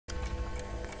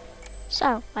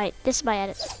So, right, this is my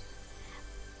edits.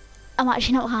 I'm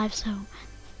actually not live, so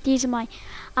these are my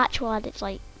actual edits,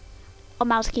 like on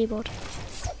mouse and keyboard.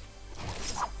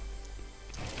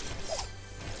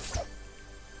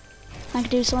 I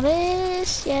can do some of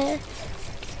this, yeah.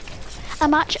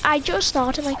 I just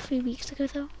started like 3 weeks ago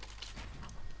though.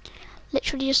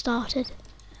 Literally just started.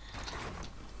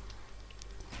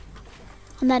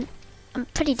 And then I'm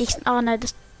pretty decent. Oh no,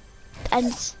 this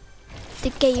ends. The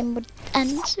game would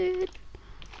end soon.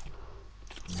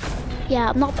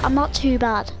 Yeah, I'm not too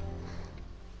bad.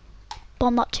 But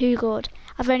I'm not too good.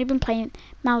 I've only been playing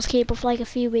mouse keyboard for like a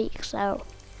few weeks, so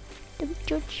don't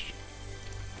judge.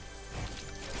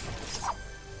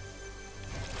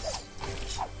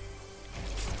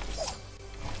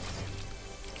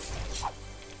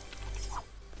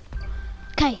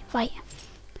 Okay, right.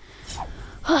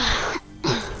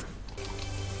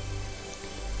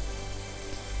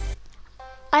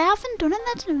 I haven't done an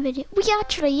editing video.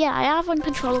 Yeah, I have on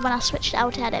controller when I switched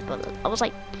out to edit, but I was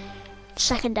like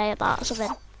second day of that or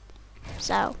something.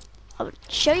 So I'll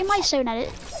show you my stone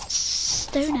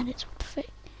edits. What the frick?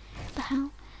 The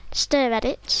hell? Stir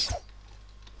edits.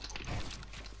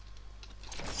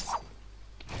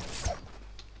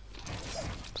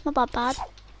 It's not that bad.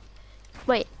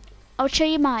 Wait, I'll show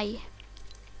you my.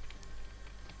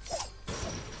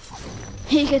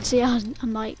 You can see I'm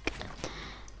like.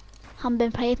 Haven't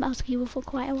been playing mouse keyboard for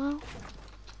quite a while.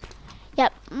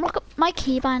 Yep, look, my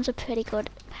keybinds are pretty good.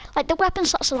 Like the weapon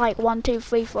stats are like 1, 2,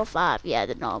 3, 4, 5. Yeah,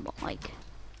 they're normal. Like,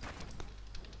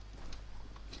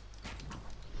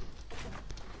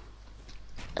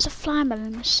 there's a fly in my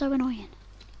room. It's so annoying.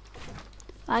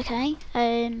 Okay.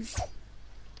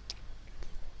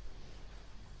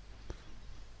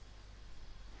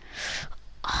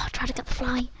 Oh, try to get the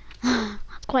fly.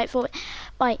 It's quite for it.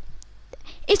 Right,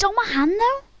 it's on my hand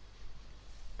though.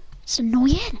 It's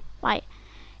annoying. Right,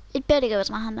 it barely goes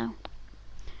in my hand though.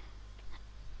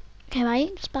 Okay,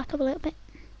 right, just back up a little bit.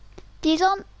 These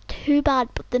aren't too bad,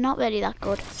 but they're not really that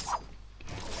good.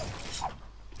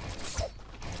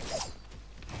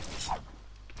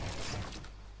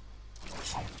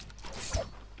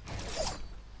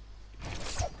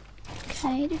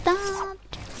 Okay, do that.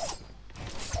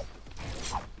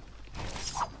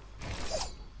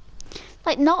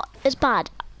 Like, not as bad.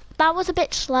 That was a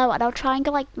bit slow, and I'll try and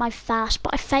go like my fast,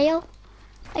 but I fail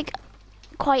like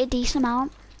quite a decent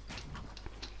amount.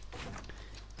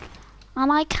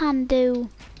 And I can do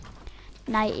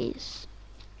 90s.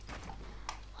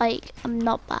 Like, I'm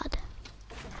not bad.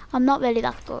 I'm not really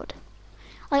that good.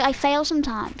 Like, I fail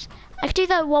sometimes. I could do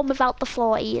the one without the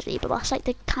floor easy, but that's like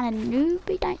the kind of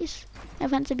newbie 90s. No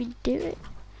offense if you do it.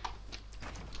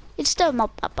 It's still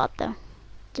not that bad though.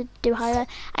 To do higher.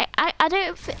 I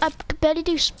could barely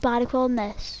do spider crawl in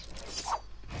this.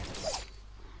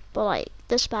 But like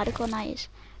the spider crawl nice.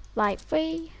 Right,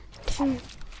 3, 2,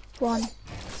 1.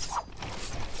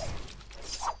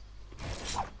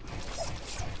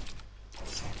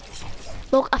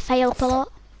 Look, I fail up a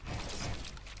lot.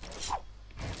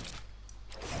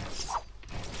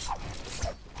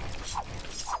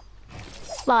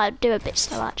 Well, I do a bit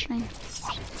slow actually.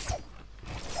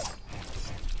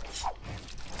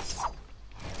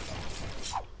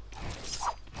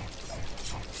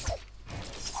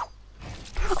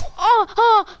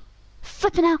 Oh!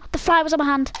 Flipping out! The fly was on my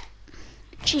hand.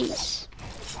 Jeez.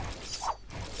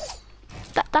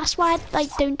 That's why I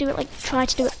like don't do it. Like try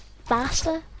to do it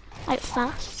faster, like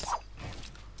fast.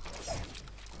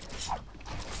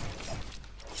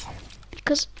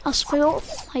 Because I'll screw up.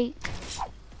 Like,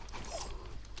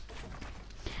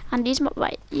 and these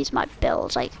my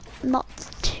builds. Like not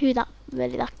too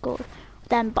really that good.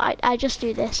 Then, but I just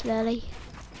do this really.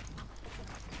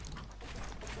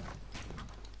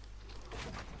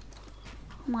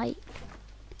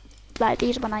 Like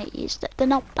these are my 90s. They're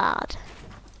not bad.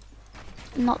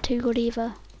 Not too good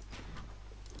either.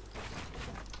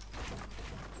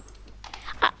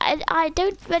 I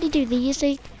don't really do these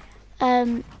like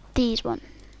these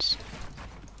ones.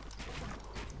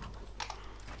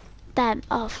 Them.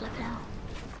 Oh, flip it out.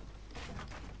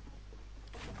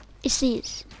 It's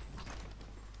these.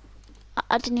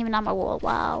 I didn't even have my wall.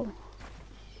 Wow.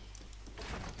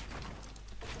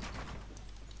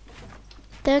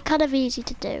 They're kind of easy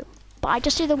to do, but I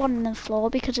just do the one on the floor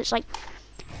because it's like,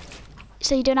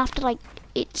 so you don't have to like,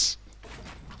 it's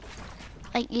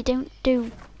like you don't do,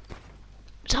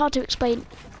 it's hard to explain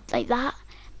like that.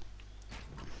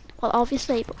 Well,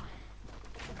 obviously, but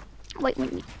like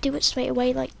when you do it straight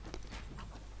away, like,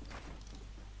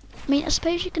 I mean, I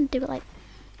suppose you can do it like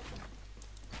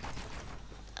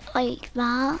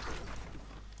that,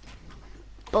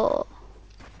 but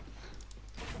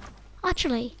I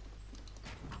actually,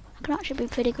 I can actually be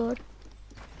pretty good.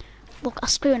 Look, I'm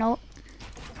screwing up.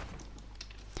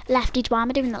 Lefties, why am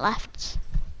I doing the lefts?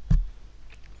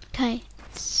 Okay,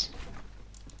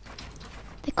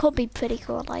 they could be pretty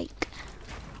good, like.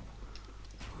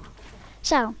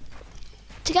 So,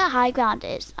 to get high ground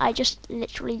is, I just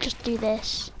literally just do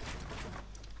this.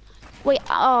 Wait,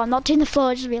 oh, I'm not doing the floor,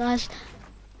 I just realised.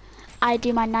 I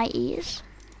do my 90s.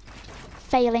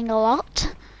 Failing a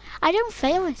lot. I don't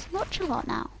fail as much a lot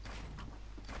now.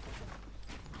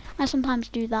 I sometimes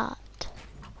do that.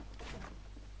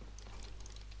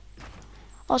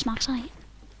 What's max height?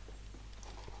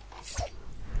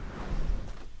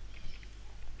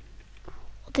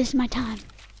 Well, this is my time.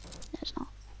 No, it's not.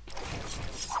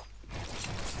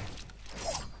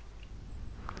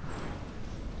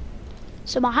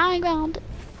 So my high ground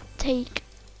take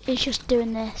is just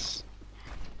doing this.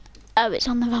 Oh, it's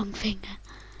on the wrong finger.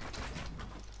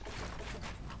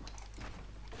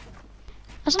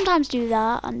 I sometimes do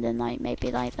that and then like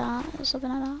maybe like that or something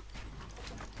like that.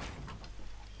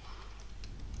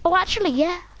 Oh, actually,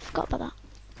 yeah, I forgot about that.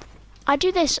 I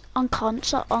do this on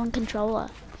console, on controller.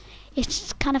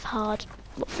 It's kind of hard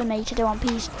for me to do on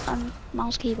on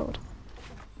mouse keyboard,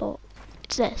 but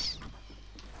it's this.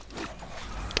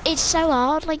 It's so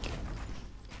hard, like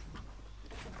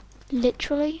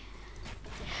literally.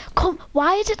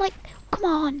 Why is it like? Come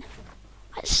on,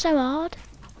 it's so hard.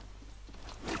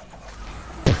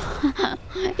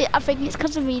 I think it's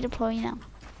because of redeploying now.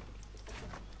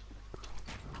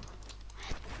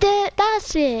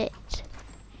 That's it.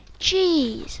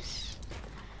 Jesus.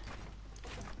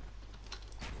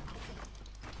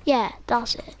 Yeah,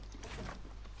 that's it.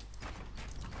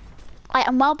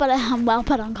 I'm well better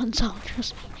on console,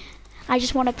 trust me. I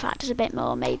just want to practice a bit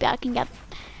more. Maybe I can get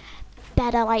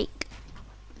better, like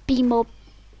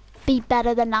be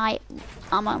better than I'm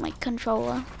on like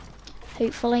controller.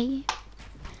 Hopefully.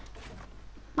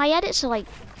 My edits are like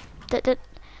they're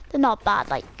not bad,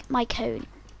 like my code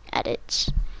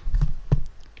edits.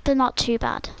 They're not too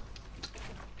bad.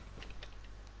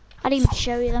 I didn't even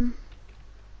show you them.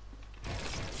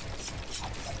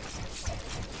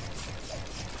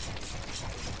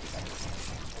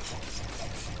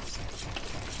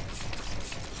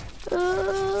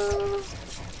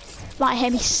 Might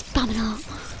hear me spamming out.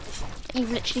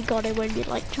 You've literally got it when you're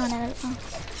like trying to edit that.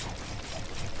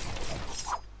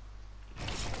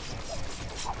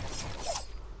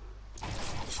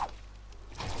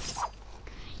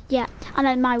 Yeah, and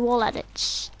then my wall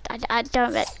edits. I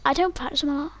don't practice them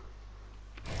a lot.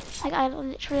 Like I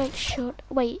literally like should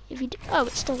wait if you do. Oh,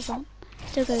 it still goes on.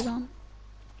 Still goes on.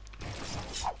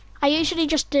 I usually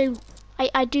just do.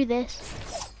 I do this.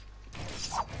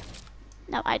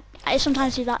 No, I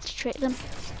sometimes do that to trick them.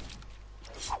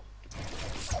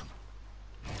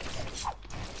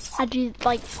 I do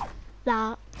like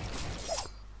that.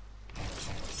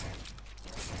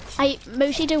 I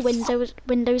mostly do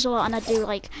Windows a lot, and I do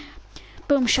like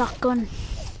boom shotgun.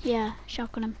 Yeah,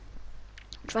 shotgun him.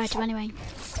 Try to anyway.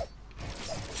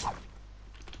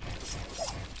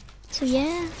 So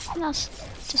yeah, that's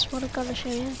just what I've got to show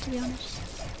you, to be honest.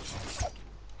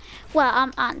 Well,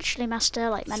 I'm actually master,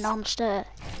 like my non-master.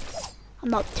 I'm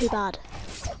not too bad.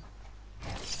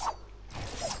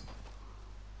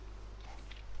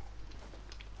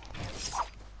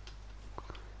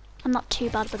 I'm not too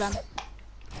bad with them.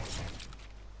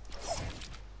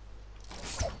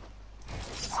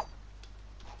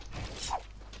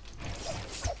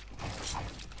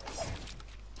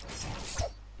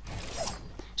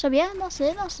 So yeah, that's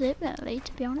it really,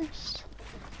 to be honest.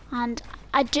 And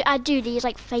I do these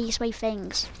like face away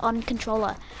things on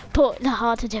controller, but they're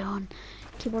hard to do on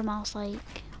keyboard and mouse,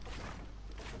 like.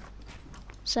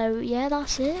 So yeah,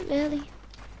 that's it really.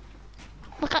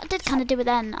 Look, I did kind of do it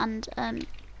then, and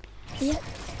yeah.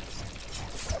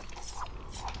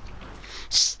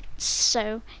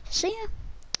 So see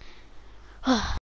ya.